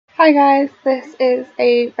Hi guys, this is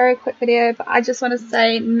a very quick video, but I just want to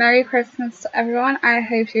say Merry Christmas to everyone. I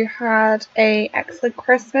hope you had an excellent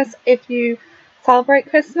Christmas if you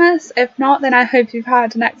celebrate Christmas. If not, then I hope you've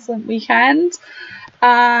had an excellent weekend.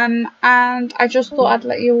 And I just thought I'd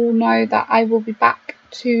let you all know that I will be back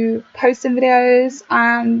to posting videos,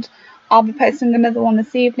 and I'll be posting another one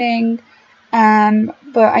this evening. But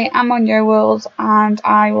I am on YoWorld and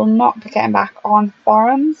I will not be getting back on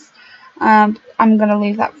forums. I'm going to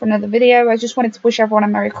leave that for another video. I just wanted to wish everyone a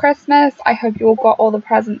Merry Christmas. I hope you all got all the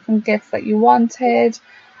presents and gifts that you wanted.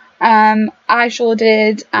 I sure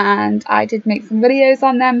did, and I did make some videos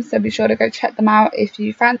on them, so be sure to go check them out if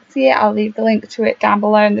you fancy it. I'll leave the link to it down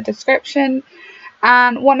below in the description.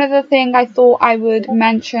 And one other thing I thought I would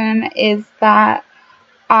mention is that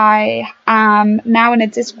I am now in a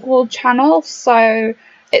Discord channel, so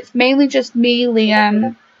it's mainly just me,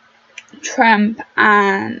 Liam, Trump,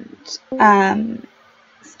 and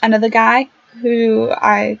another guy who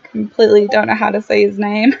I completely don't know how to say his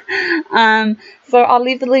name. So I'll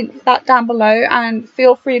leave the link for that down below, and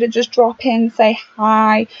feel free to just drop in, say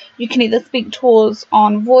hi. You can either speak to us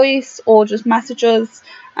on voice or just message us.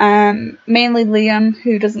 Mainly Liam,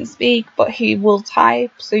 who doesn't speak, but he will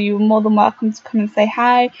type, so you're more than welcome to come and say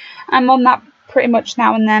hi. I'm on that pretty much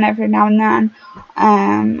now and then, every now and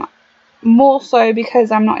then. More so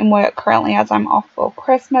because I'm not in work currently, as I'm off for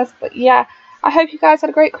Christmas. But yeah, I hope you guys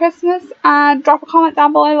had a great Christmas, and drop a comment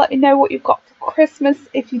down below, let me know what you've got for Christmas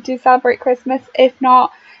if you do celebrate Christmas. If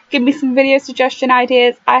not, give me some video suggestion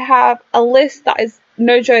ideas. I have a list that is,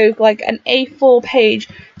 no joke, like an A4 page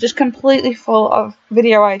just completely full of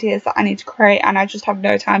video ideas that I need to create, and I just have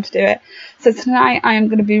no time to do it. So tonight I am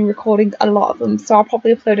going to be recording a lot of them, so I'll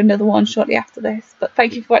probably upload another one shortly after this. But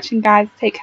thank you for watching, guys. Take care.